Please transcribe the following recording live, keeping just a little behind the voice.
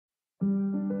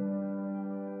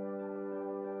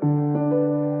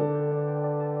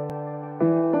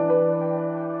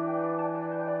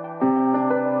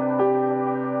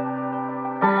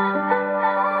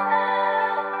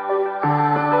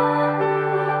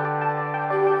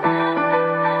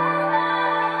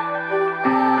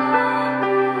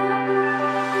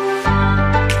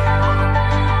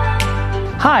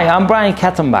Hi, I'm Brian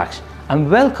Khatambakhsh and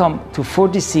welcome to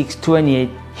 4628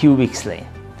 Hewicks Lane.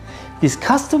 This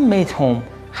custom-made home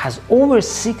has over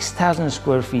 6,000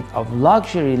 square feet of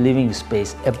luxury living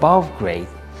space above grade,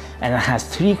 and it has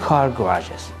 3-car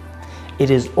garages.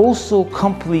 It is also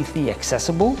completely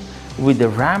accessible with a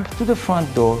ramp to the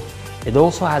front door. It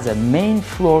also has a main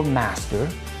floor master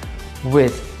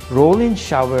with roll-in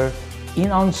shower,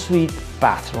 ensuite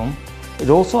bathroom.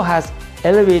 It also has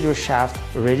elevator shaft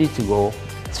ready to go.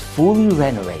 It's fully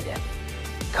renovated.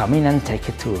 Come in and take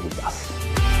a tour with us.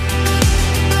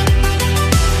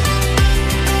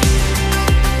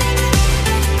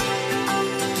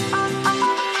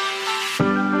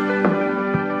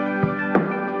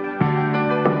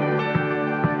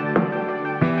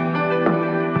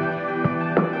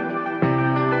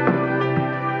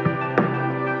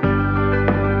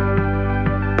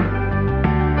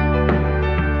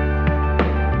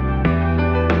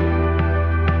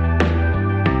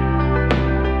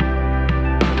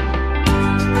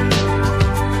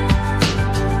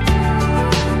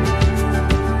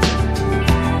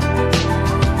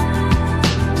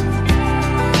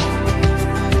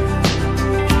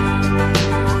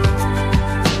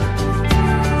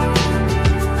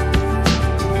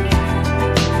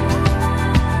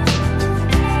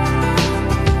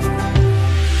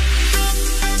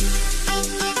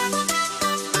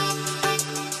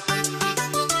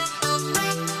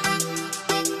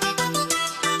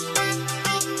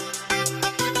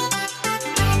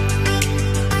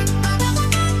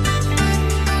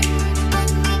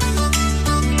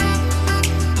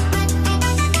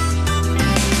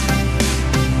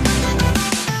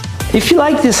 If you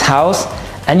like this house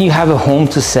and you have a home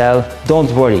to sell, don't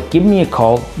worry, give me a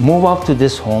call, move up to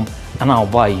this home and I'll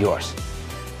buy yours.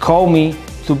 Call me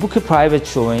to book a private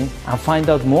showing and find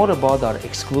out more about our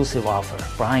exclusive offer.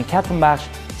 Brian Khatambakhsh,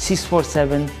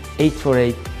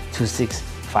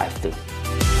 647-848-2652.